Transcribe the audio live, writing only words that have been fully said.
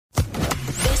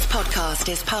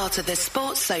podcast is part of the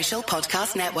Sports Social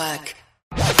Podcast Network.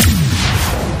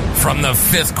 From the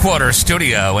Fifth Quarter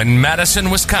Studio in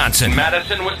Madison, Wisconsin,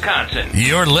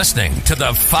 you're listening to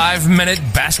the 5-Minute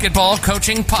Basketball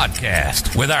Coaching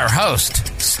Podcast with our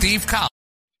host, Steve Collins.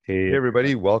 Hey,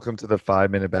 everybody. Welcome to the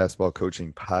 5-Minute Basketball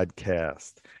Coaching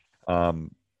Podcast.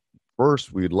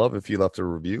 First, we'd love if you left a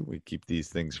review. We keep these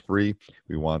things free.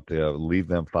 We want to leave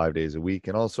them 5 days a week.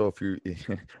 And also, if you,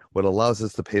 what allows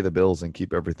us to pay the bills and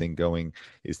keep everything going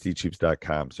is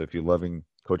teachhoops.com. So if you're loving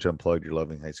Coach Unplugged, you're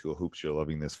loving high school hoops, you're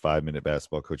loving this 5-Minute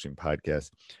Basketball Coaching Podcast,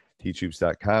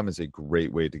 teachhoops.com is a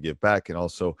great way to give back and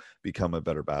also become a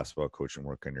better basketball coach and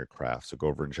work on your craft. So go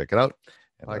over and check it out.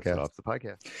 And let's get off the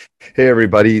podcast. Hey,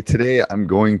 everybody. Today, I'm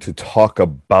going to talk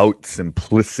about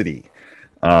simplicity.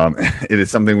 It is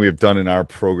something we have done in our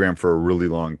program for a really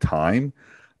long time.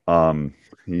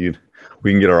 We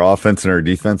can get our offense and our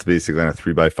defense basically on a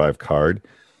 3x5 card.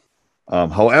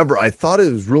 However, I thought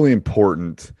it was really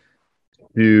important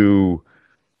to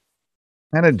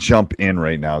kind of jump in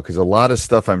right now because a lot of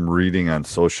stuff I'm reading on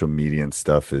social media and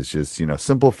stuff is just,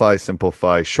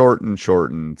 simplify, shorten,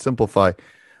 simplify,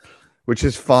 which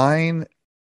is fine.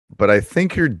 But I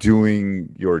think you're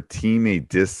doing your team a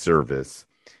disservice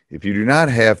if you do not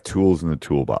have tools in the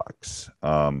toolbox.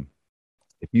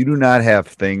 If you do not have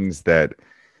things that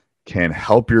can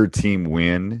help your team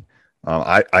win,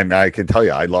 I can tell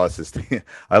you, I lost the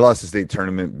state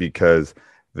tournament because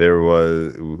there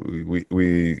was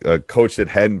we a coach that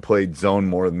hadn't played zone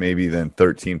more maybe than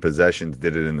 13 possessions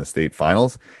did it in the state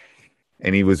finals,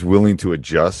 and he was willing to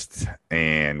adjust,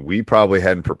 and we probably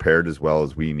hadn't prepared as well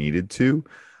as we needed to.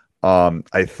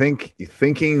 I think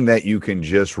thinking that you can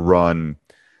just run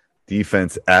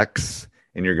defense X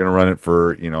and you're going to run it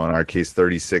for, in our case,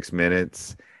 36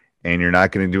 minutes, and you're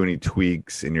not going to do any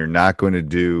tweaks, and you're not going to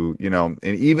do, and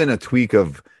even a tweak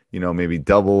of, maybe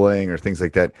doubling or things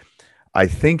like that. I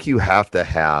think you have to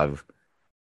have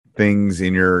things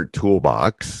in your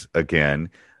toolbox again,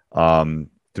 to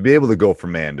be able to go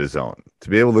from man to zone, to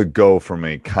be able to go from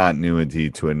a continuity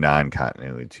to a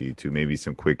non-continuity, to maybe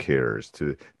some quick hitters,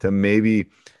 to maybe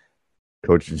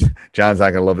Coach John's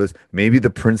not going to love this. Maybe the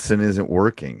Princeton isn't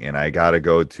working, and I got to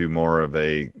go to more of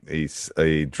a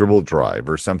dribble drive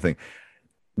or something.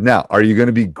 Now, are you going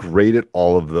to be great at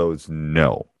all of those?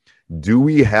 No. Do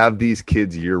we have these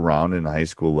kids year round in high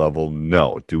school level?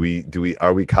 No.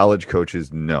 Are we college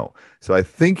coaches? No. So I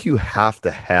think you have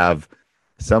to have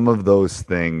some of those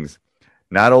things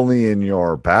not only in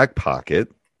your back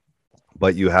pocket,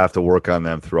 but you have to work on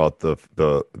them throughout the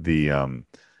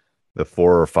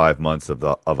 4 or 5 months of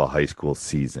a high school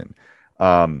season.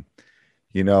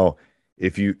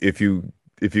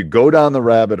 If you go down the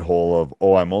rabbit hole of,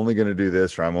 I'm only going to do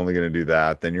this or I'm only going to do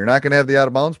that, then you're not going to have the out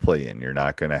of bounds play in. You're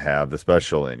not going to have the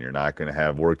special in. You're not going to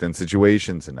have worked in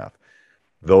situations enough.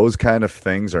 Those kind of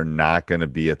things are not going to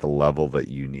be at the level that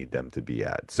you need them to be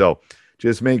at. So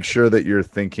just make sure that you're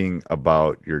thinking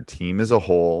about your team as a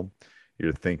whole.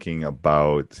 You're thinking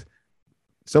about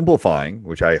simplifying,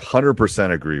 which I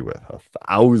 100% agree with,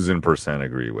 1,000%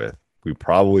 agree with. We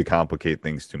probably complicate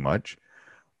things too much.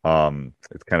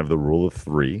 It's kind of the rule of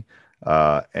three.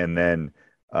 And then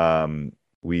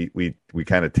we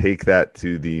kind of take that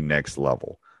to the next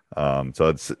level. So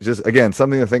it's just, again,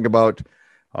 something to think about,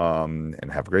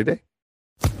 and have a great day.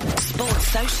 Sports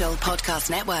Social Podcast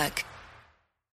Network.